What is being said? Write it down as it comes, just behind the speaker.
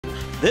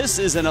This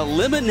is an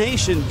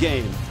elimination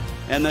game,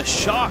 and the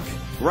shock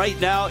right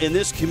now in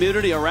this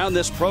community around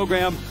this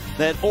program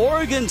that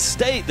Oregon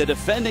State, the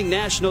defending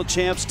national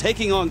champs,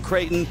 taking on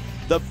Creighton.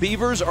 The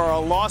Beavers are a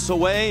loss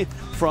away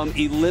from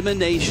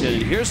elimination.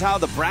 And here's how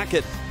the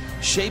bracket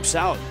shapes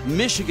out.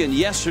 Michigan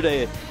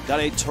yesterday got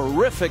a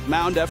terrific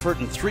mound effort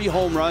and 3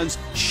 home runs,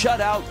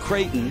 shut out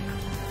Creighton.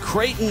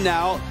 Creighton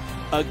now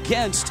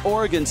against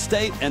Oregon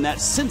State, and that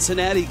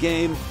Cincinnati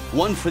game,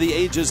 one for the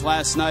ages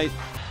last night.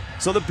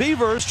 So the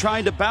Beavers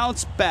trying to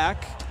bounce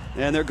back,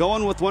 and they're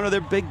going with one of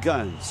their big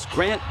guns,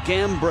 Grant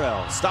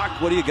Gambrell.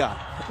 Stock, what do you got?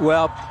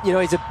 Well, you know,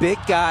 he's a big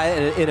guy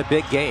in a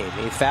big game.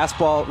 A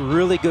fastball,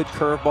 really good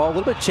curveball, a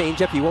little bit of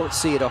changeup. You won't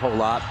see it a whole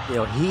lot. You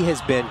know, he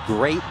has been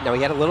great. Now,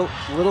 he had a little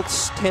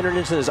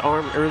tenderness in his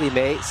arm early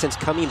May. Since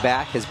coming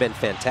back, has been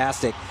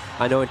fantastic.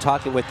 I know in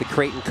talking with the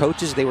Creighton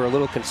coaches, they were a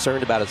little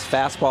concerned about his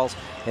fastballs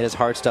and his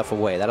hard stuff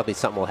away. That'll be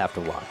something we'll have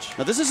to watch.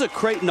 Now, this is a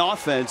Creighton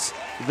offense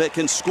that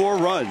can score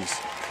runs.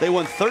 They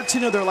won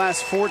 13 of their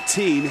last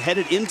 14,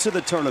 headed into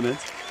the tournament.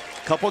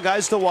 A couple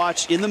guys to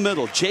watch in the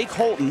middle, Jake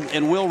Holton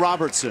and Will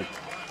Robertson.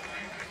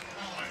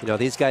 You know,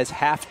 these guys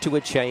have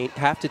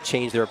to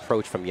change their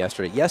approach from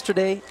yesterday.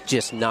 Yesterday,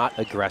 just not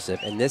aggressive,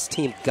 and this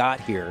team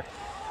got here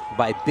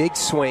by big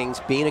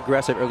swings, being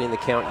aggressive early in the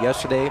count.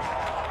 Yesterday,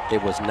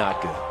 it was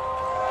not good.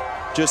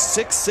 Just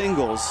 6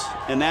 singles,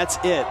 and that's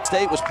it.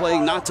 State was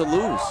playing not to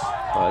lose.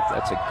 Oh,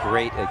 that's a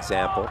great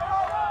example,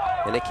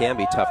 and it can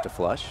be tough to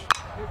flush.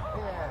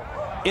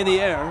 In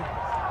the air,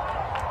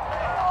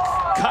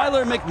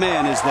 Kyler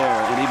McMahon is there,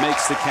 and he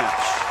makes the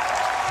catch.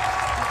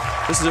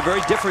 This is a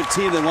very different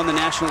team than won the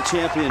national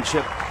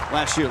championship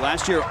last year.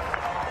 Last year,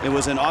 it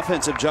was an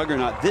offensive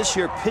juggernaut. This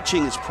year,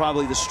 pitching is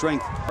probably the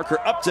strength. Parker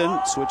Upton,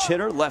 switch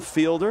hitter, left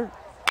fielder.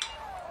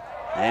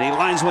 And he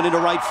lines one into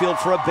right field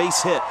for a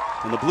base hit.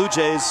 And the Blue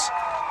Jays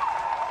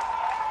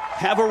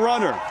have a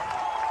runner.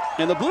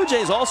 And the Blue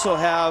Jays also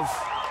have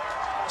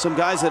some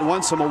guys that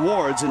won some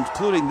awards,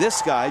 including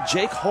this guy,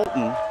 Jake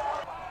Holton.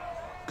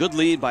 Good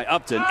lead by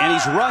Upton, and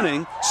he's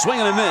running, swing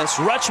and a miss.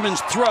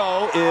 Rutschman's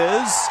throw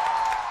is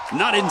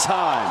not in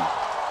time.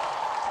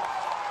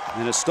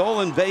 And a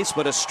stolen base,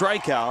 but a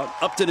strikeout.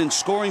 Upton in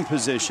scoring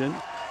position.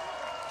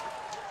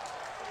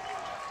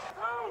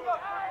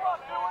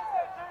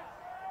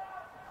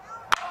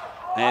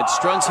 And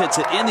Strunz hits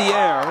it in the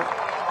air.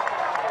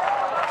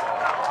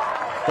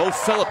 Bo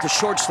Phillip, the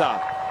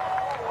shortstop.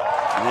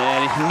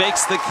 And he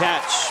makes the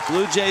catch.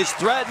 Blue Jays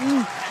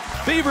threaten.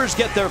 Beavers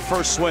get their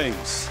first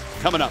swings.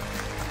 Coming up.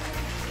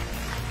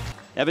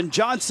 Evan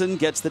Johnson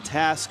gets the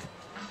task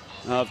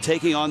of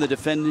taking on the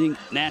defending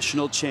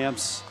national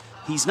champs.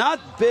 He's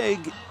not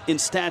big in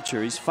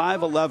stature. He's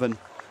 5'11",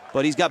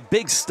 but he's got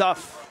big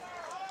stuff.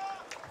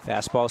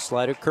 Fastball,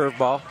 slider,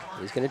 curveball.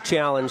 He's going to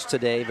challenge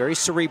today. Very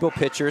cerebral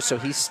pitcher, so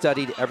he's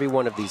studied every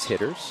one of these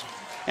hitters.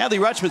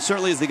 Adley Rutschman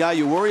certainly is the guy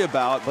you worry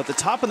about, but the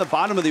top and the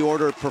bottom of the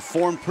order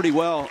performed pretty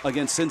well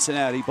against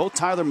Cincinnati. Both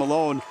Tyler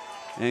Malone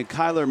and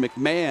Kyler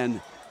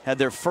McMahon had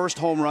their first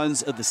home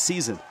runs of the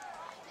season.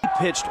 He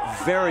pitched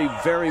very,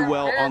 very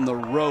well on the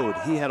road.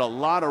 He had a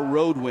lot of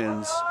road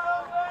wins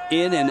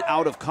in and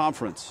out of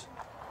conference.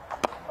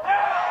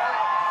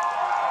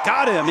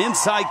 Got him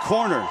inside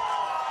corner.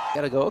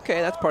 Got to go, okay,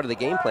 that's part of the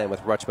game plan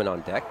with Rutschman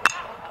on deck.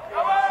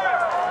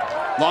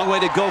 Long way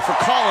to go for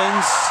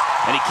Collins,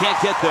 and he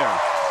can't get there.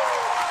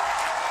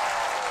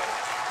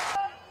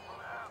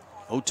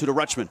 0-2 to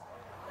Rutschman.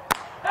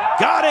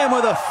 Got him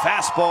with a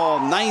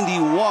fastball,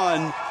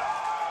 91.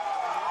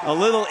 A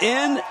little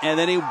in, and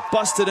then he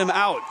busted him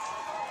out.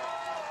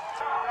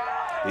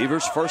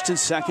 Beavers first and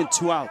second,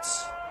 2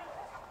 outs.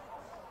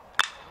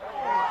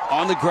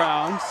 On the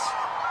ground,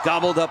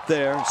 gobbled up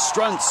there.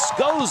 Strunz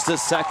goes to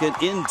second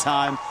in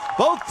time.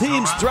 Both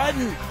teams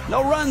threaten.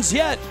 No runs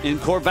yet in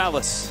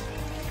Corvallis.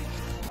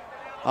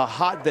 A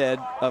hotbed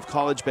of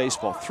college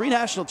baseball. 3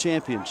 national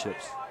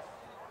championships.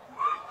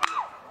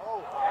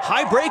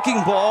 High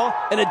breaking ball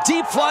and a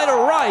deep fly to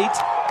right.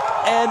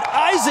 And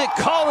Isaac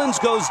Collins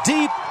goes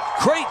deep.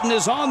 Creighton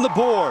is on the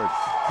board.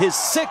 His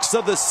 6th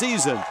of the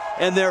season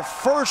and their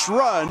first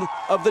run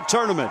of the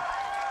tournament.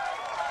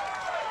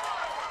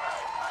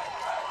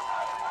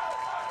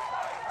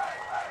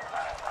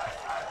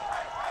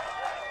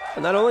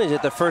 And not only is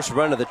it the first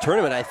run of the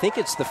tournament, I think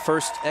it's the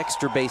first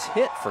extra base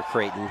hit for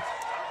Creighton.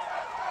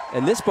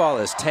 And this ball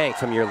is tanked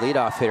from your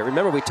leadoff hitter.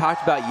 Remember, we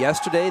talked about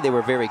yesterday, they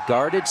were very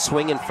guarded,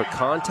 swinging for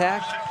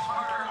contact.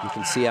 You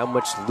can see how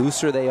much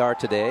looser they are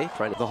today.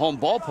 Trying to the home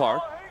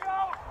ballpark.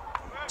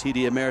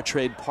 TD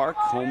Ameritrade Park,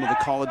 home of the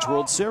College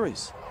World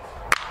Series.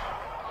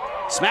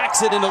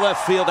 Smacks it into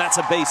left field. That's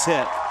a base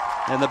hit.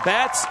 And the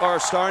bats are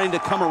starting to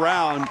come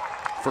around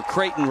for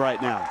Creighton right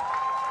now.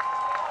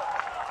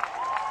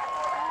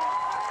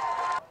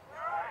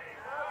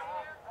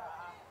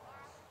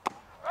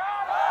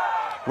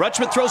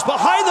 Rutschman throws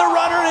behind the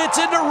runner, and it's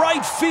into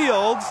right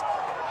field.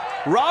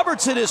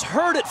 Robertson is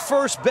hurt at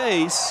first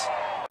base.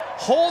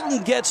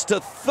 Holton gets to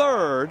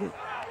third.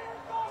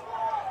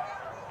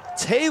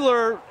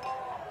 Taylor,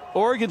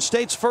 Oregon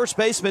State's first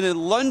baseman, and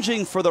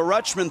lunging for the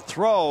Rutschman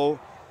throw.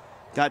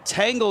 got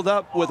tangled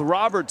up with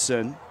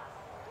Robertson.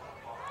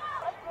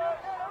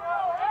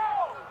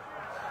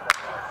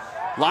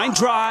 Line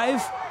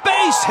drive,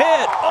 base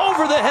hit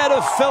over the head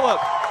of Phillip.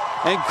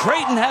 And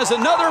Creighton has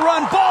another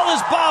run. Ball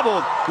is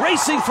bobbled.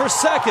 Racing for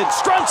second.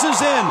 Struntz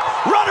is in.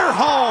 Runner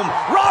home.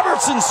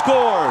 Robertson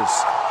scores.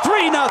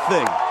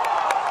 3-0.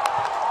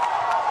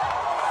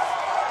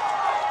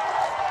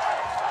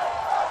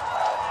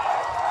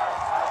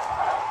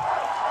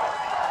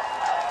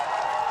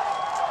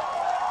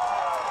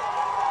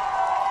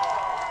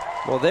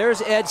 Well,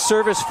 there's Ed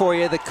Service for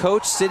you. The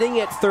coach sitting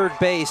at third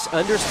base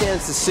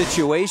understands the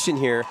situation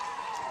here.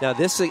 Now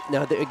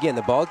again,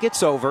 the ball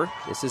gets over.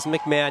 This is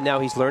McMahon. Now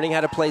he's learning how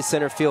to play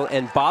center field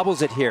and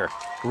bobbles it here.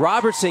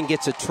 Robertson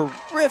gets a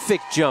terrific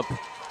jump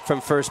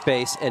from first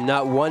base, and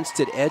not once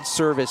did Ed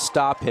Service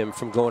stop him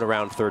from going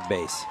around third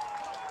base.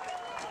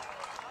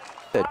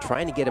 They're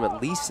trying to get him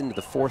at least into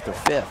the fourth or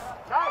fifth.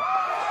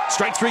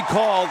 Strike three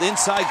called,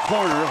 inside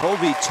corner.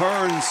 Hovey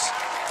turns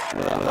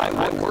with a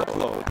high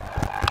workload.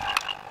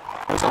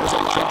 There's a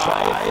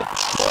drive.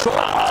 Short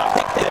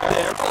pick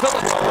there.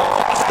 Phillips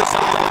across the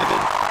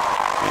diamond.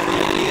 And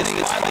the inning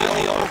is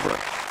finally over.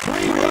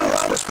 3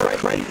 runs for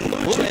Creighton.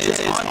 Blue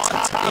Jays on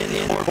top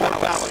in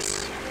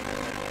Corvallis.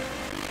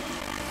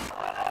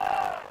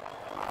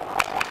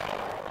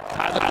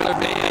 Kyler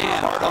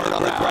Mann hard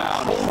on the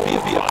ground.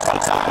 Hovey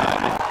across the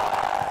diamond.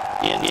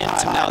 In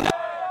time now.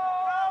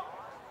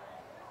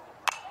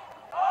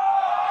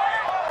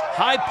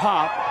 High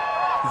pop.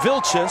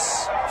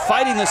 Vilchis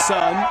fighting the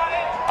sun.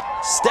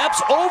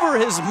 Steps over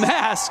his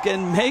mask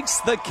and makes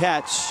the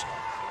catch.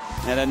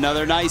 And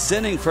another nice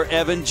inning for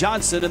Evan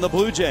Johnson and the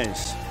Blue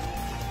Jays.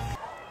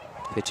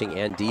 Pitching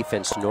and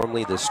defense,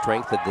 normally the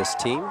strength of this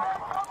team.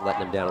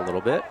 Letting them down a little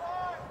bit.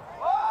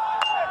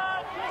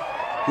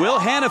 Will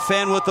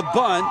Hannafan with the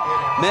bunt.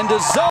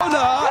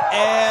 Mendozona,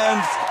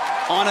 and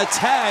on a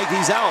tag,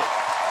 he's out.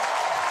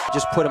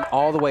 Just put him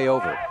all the way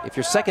over. If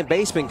your second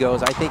baseman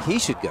goes, I think he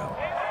should go.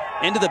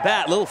 Into the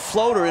bat, little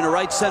floater into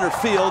right center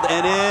field,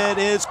 and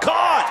it is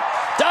caught.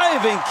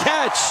 Diving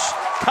catch,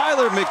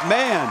 Kyler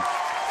McMahon.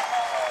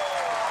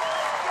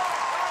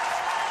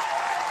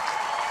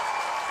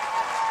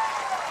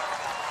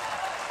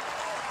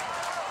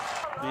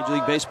 Major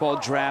League Baseball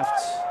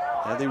draft.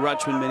 Adley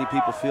Rutschman, many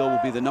people feel, will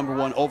be the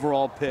 #1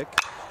 overall pick.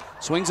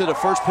 Swings at a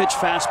first pitch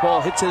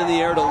fastball, hits it in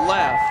the air to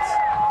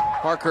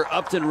left. Parker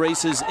Upton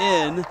races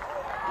in,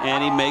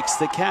 and he makes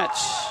the catch.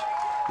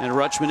 And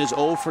Rutschman is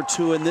 0 for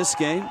 2 in this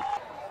game.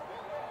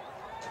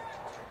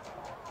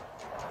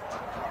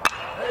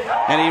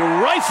 And he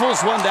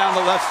rifles one down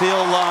the left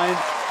field line.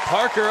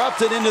 Parker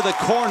Upton into the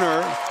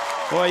corner.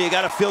 Boy, you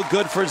got to feel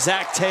good for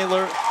Zach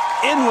Taylor.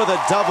 In with a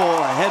double,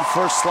 a head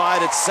first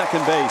slide at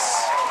second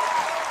base.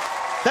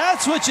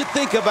 That's what you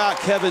think about,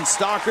 Kevin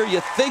Stalker.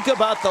 You think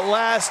about the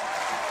last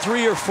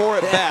 3 or 4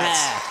 at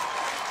bats.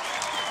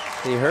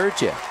 He heard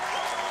you.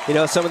 You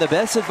know, some of the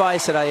best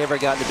advice that I ever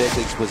got in the big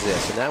leagues was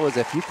this, and that was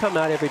if you come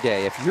out every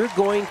day, if you're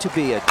going to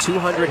be a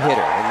 200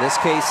 hitter, in this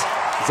case,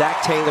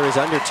 Zach Taylor is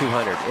under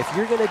 200. If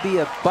you're going to be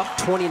a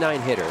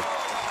 .129 hitter,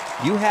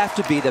 you have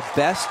to be the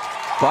best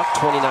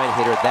 .129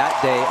 hitter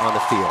that day on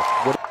the field.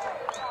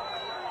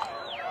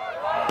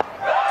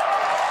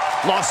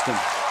 Lost him,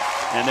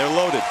 and they're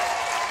loaded.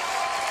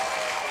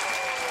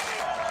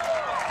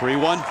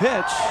 3-1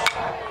 pitch.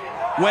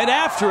 Went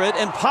after it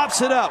and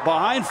pops it up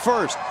behind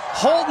first.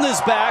 Holton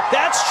is back.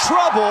 That's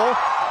trouble,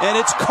 and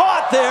it's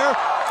caught there.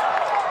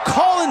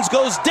 Collins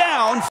goes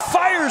down,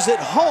 fires it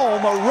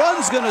home. A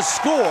run's going to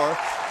score.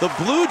 The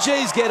Blue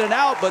Jays get an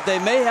out, but they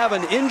may have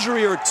an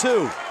injury or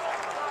two.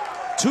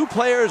 2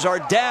 players are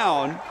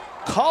down.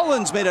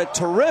 Collins made a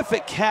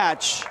terrific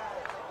catch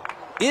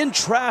in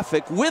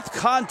traffic with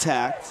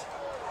contact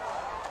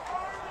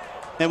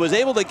and was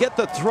able to get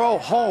the throw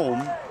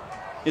home.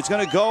 It's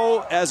going to go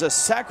as a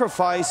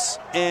sacrifice,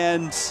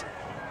 and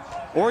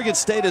Oregon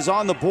State is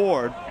on the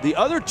board. The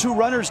other 2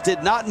 runners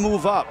did not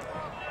move up.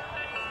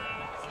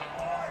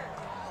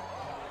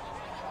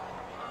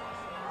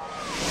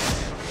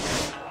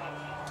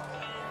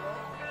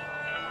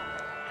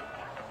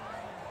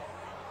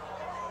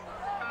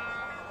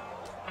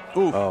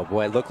 Ooh. Oh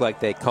boy, it looked like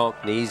they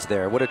conked knees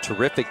there. What a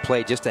terrific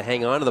play just to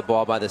hang on to the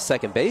ball by the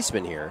second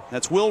baseman here.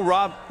 That's Will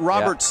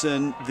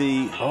Robertson,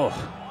 the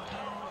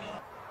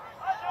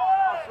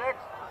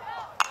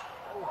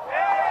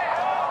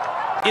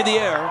in the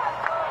air,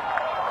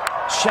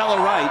 shallow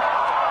right.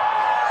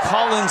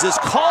 Collins is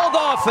called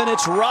off, and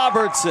it's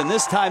Robertson.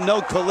 This time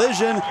no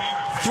collision.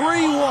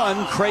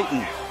 3-1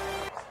 Creighton.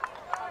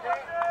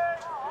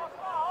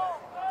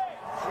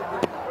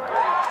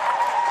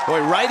 Boy,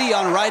 righty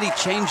on righty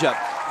changeup,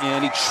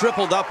 and he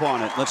tripled up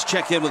on it. Let's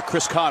check in with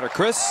Chris Cotter.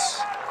 Chris,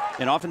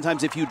 and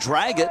oftentimes if you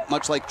drag it,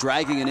 much like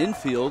dragging an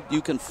infield,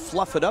 you can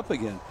fluff it up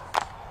again.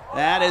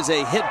 That is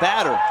a hit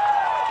batter.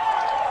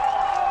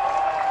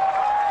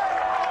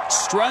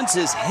 Struntz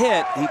is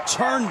hit. He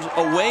turned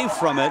away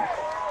from it.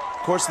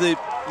 Of course, the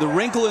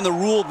wrinkle in the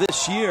rule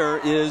this year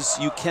is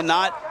you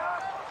cannot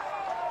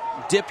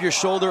dip your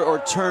shoulder or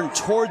turn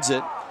towards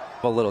it.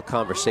 A little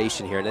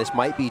conversation here, and this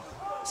might be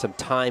some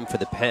time for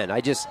the pen.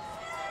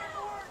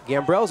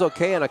 Gambrell's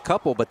okay on a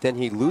couple, but then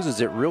he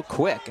loses it real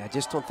quick. I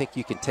just don't think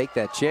you can take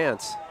that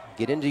chance.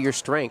 Get into your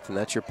strength, and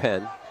that's your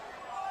pen.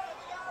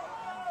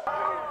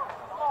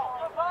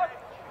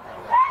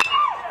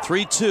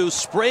 3-2,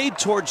 sprayed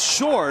towards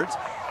short.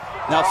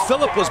 Now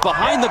Phillip was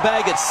behind the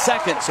bag at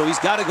second, so he's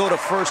got to go to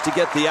first to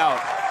get the out.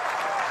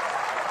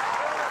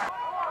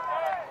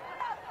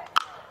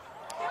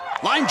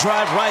 Line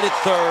drive right at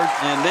third,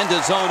 and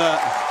Mendozona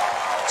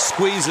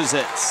squeezes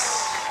it.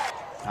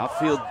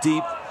 Outfield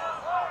deep.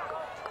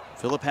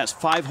 Phillip has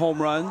 5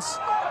 home runs.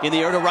 In the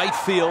air to right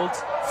field,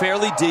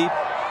 fairly deep.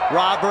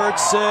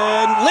 Robertson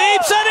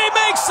leaps and he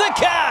makes the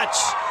catch.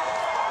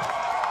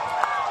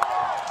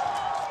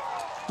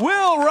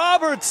 Will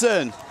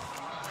Robertson,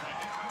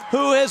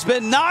 who has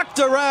been knocked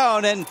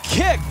around and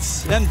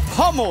kicked and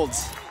pummeled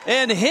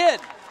and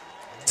hit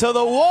to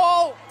the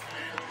wall,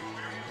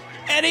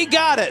 and he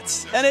got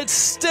it, and it's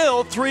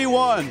still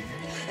 3-1.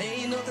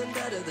 Ain't nothing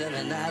better than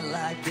a night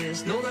like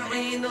this. No, there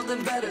ain't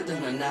nothing better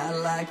than a night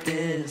like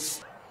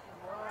this.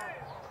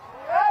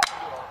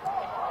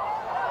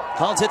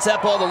 Collins hits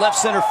that ball to left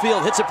center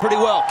field, hits it pretty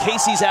well.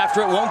 Casey's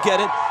after it, won't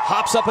get it.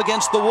 Hops up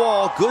against the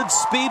wall. Good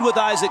speed with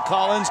Isaac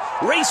Collins.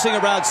 Racing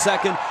around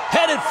second,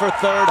 headed for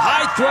third.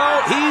 High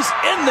throw, he's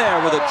in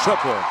there with a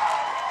triple.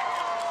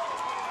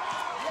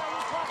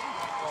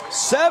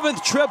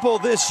 7th triple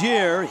this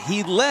year.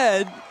 He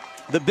led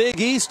the Big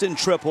East in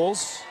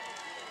triples.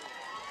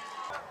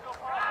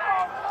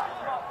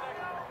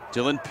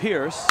 Dylan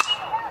Pierce.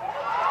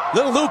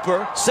 Little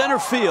looper, center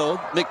field.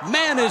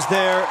 McMahon is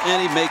there,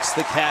 and he makes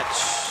the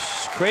catch.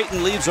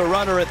 Creighton leaves a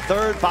runner at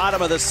third.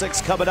 Bottom of the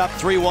 6th coming up,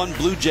 3-1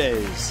 Blue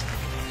Jays.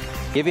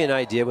 Give you an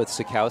idea with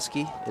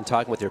Sikowski and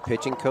talking with their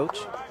pitching coach.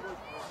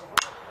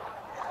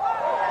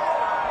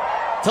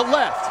 To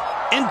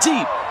left and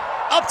deep.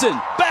 Upton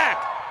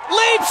back.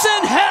 Leaps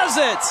and has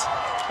it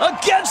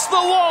against the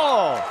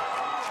wall.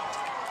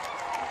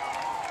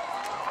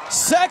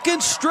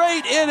 2nd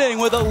straight inning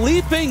with a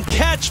leaping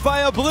catch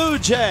by a Blue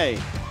Jay.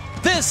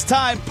 This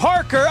time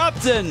Parker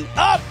Upton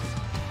up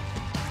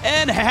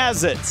and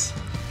has it.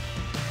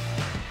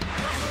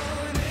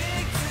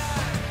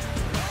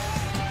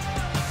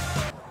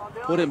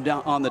 Put him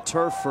down on the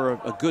turf for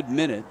a good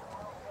minute.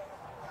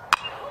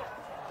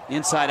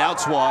 Inside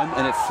out's one,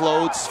 and it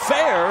floats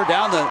fair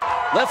down the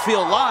left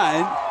field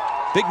line.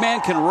 Big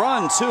man can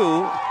run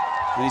too,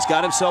 and he's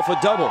got himself a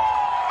double.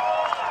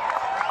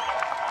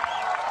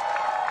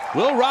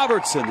 Will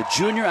Robertson, the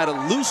junior out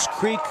of Loose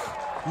Creek,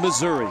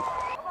 Missouri.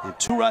 And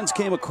 2 runs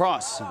came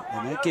across,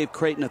 and that gave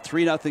Creighton a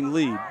 3-0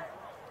 lead.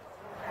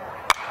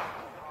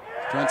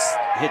 Prince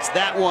hits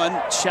that one,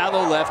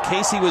 shallow left.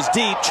 Casey was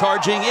deep,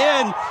 charging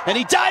in, and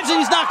he dives and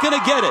he's not going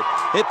to get it.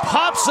 It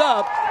pops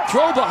up,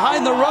 throw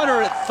behind the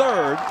runner at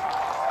third.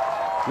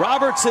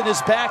 Robertson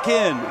is back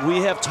in.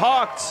 We have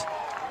talked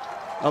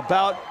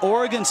about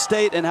Oregon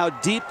State and how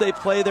deep they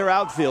play their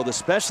outfield,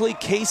 especially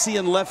Casey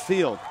in left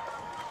field.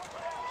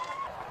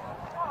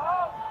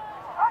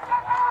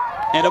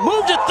 And a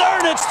move to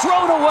third, and it's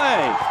thrown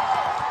away.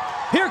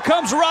 Here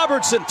comes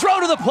Robertson, throw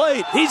to the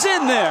plate, he's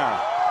in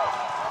there.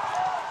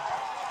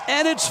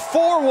 And it's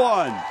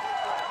 4-1.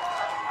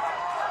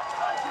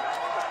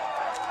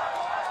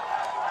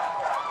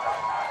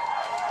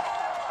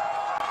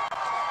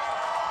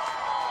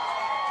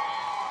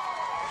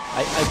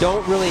 I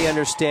don't really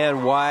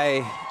understand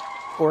why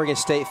Oregon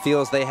State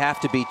feels they have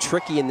to be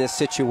tricky in this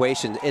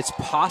situation. It's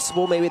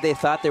possible maybe they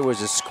thought there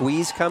was a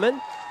squeeze coming,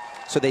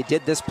 so they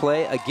did this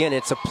play. Again,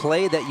 it's a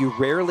play that you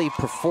rarely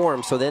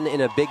perform, so then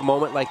in a big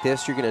moment like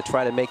this, you're going to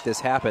try to make this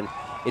happen.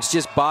 It's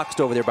just boxed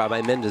over there by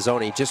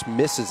Mendozona. He just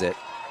misses it.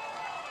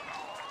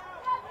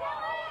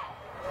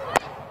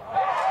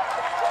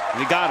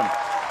 They got him.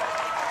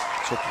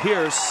 So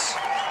Pierce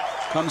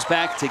comes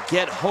back to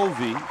get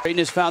Hovey. Creighton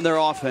has found their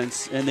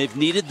offense, and they've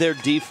needed their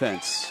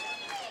defense.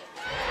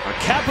 Our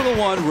Capital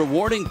One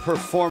rewarding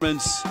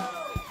performance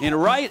in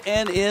right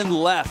and in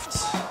left.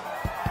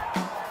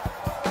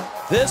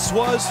 This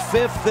was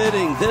 5th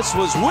inning. This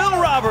was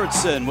Will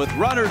Robertson with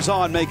runners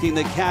on making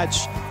the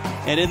catch.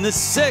 And in the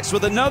 6th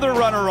with another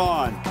runner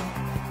on.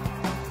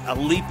 A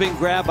leaping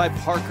grab by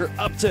Parker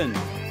Upton.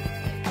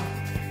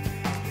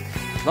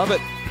 Love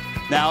it.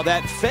 Now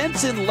that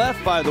fence in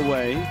left, by the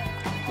way,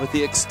 with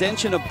the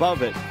extension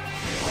above it,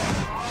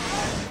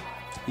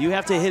 you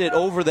have to hit it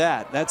over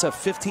that. That's a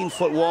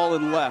 15-foot wall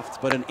in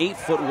left, but an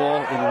 8-foot wall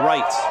in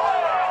right.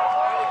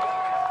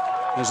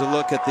 There's a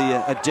look at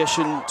the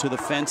addition to the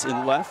fence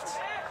in left.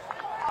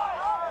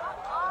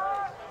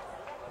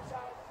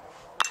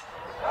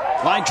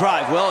 Line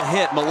drive, well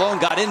hit. Malone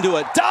got into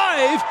it.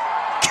 Dive!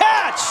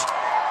 Catch!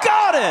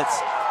 Got it!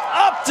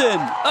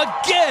 Upton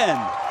again!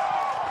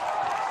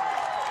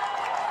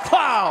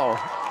 Wow!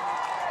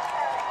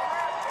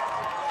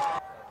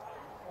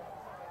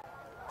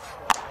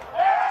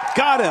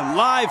 Got him,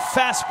 live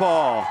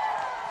fastball.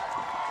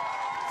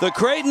 The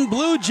Creighton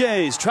Blue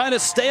Jays trying to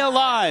stay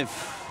alive,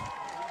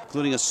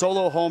 including a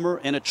solo homer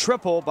and a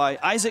triple by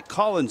Isaac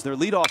Collins, their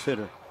leadoff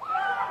hitter.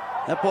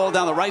 That ball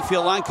down the right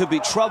field line could be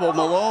trouble.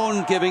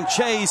 Malone giving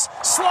chase,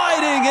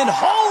 sliding and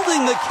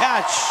holding the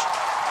catch.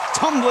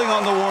 Tumbling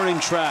on the warning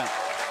track.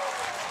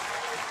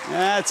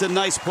 That's a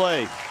nice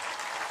play.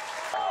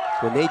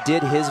 When they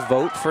did his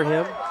vote for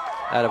him,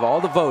 out of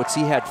all the votes,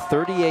 he had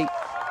 38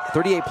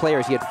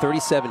 players. He had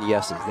 37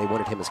 yeses. They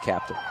wanted him as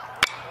captain.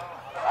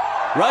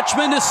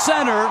 Rutschman to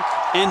center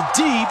and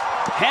deep.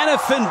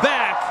 Hannafin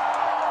back,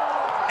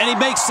 and he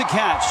makes the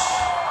catch.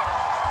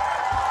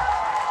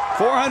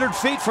 400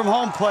 feet from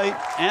home plate,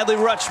 Adley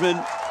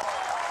Rutschman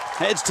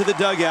heads to the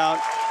dugout,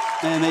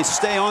 and they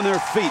stay on their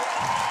feet.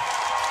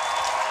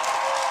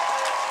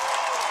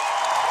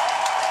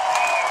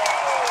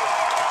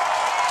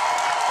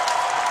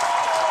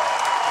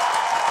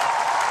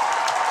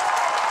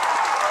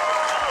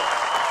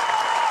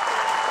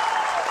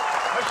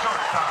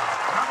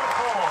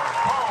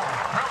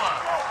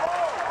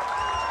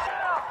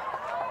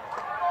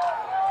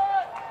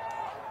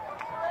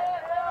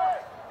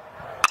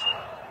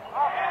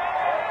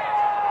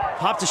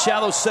 Pop to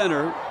shallow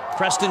center.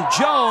 Preston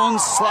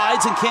Jones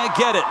slides and can't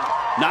get it.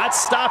 Not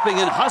stopping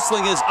and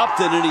hustling is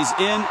Upton, and he's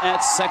in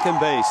at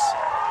second base.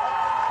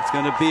 It's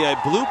going to be a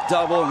bloop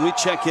double, and we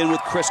check in with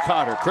Chris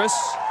Cotter. Chris?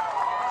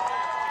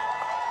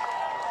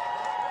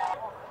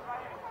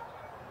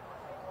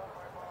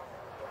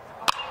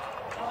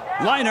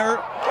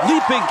 Liner,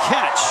 leaping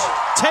catch.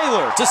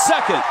 Taylor to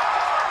second.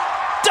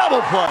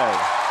 Double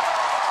play.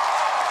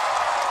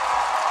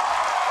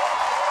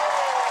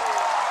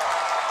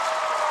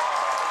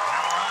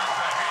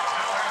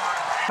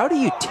 How do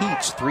you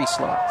teach 3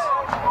 slots?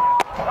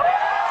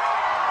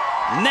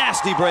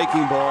 Nasty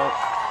breaking ball.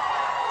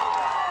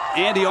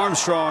 Andy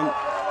Armstrong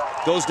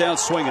goes down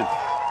swinging.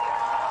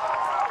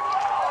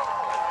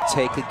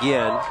 Take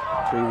again.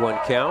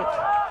 3-1 count.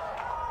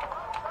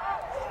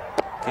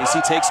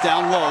 Casey takes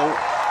down low,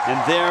 and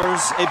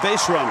there's a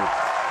base runner.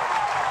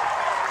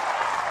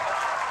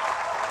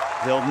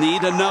 They'll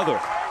need another.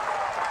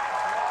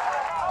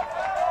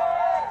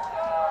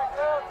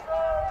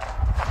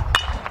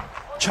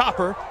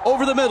 Chopper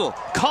over the middle.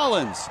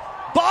 Collins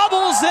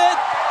bobbles it.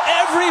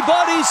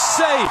 Everybody's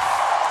safe.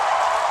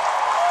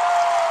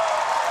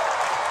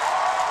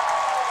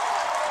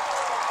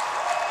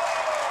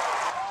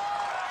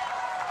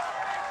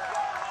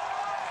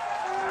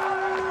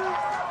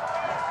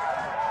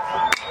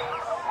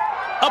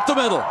 Up the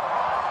middle.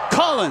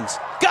 Collins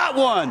got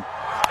one.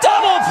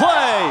 Double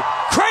play.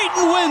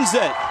 Creighton wins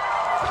it.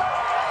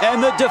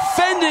 And the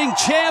defending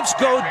champs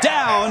go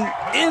down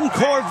in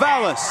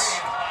Corvallis.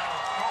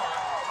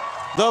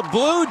 The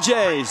Blue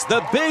Jays,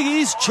 the Big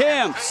East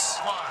champs,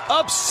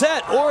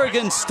 upset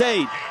Oregon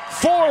State.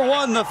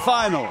 4-1 the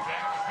final.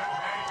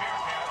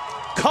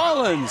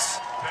 Collins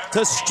to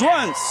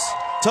Struntz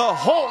to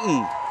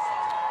Holton.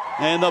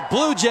 And the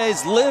Blue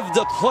Jays live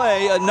to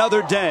play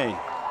another day.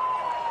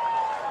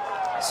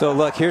 So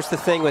look, here's the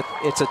thing with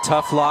it's a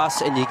tough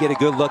loss, and you get a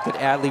good look at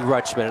Adley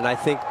Rutschman. And I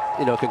think,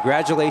 you know,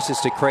 congratulations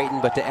to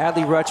Creighton, but to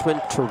Adley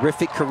Rutschman,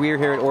 terrific career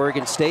here at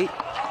Oregon State.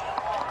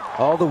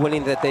 All the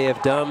winning that they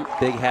have done,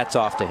 big hats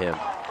off to him.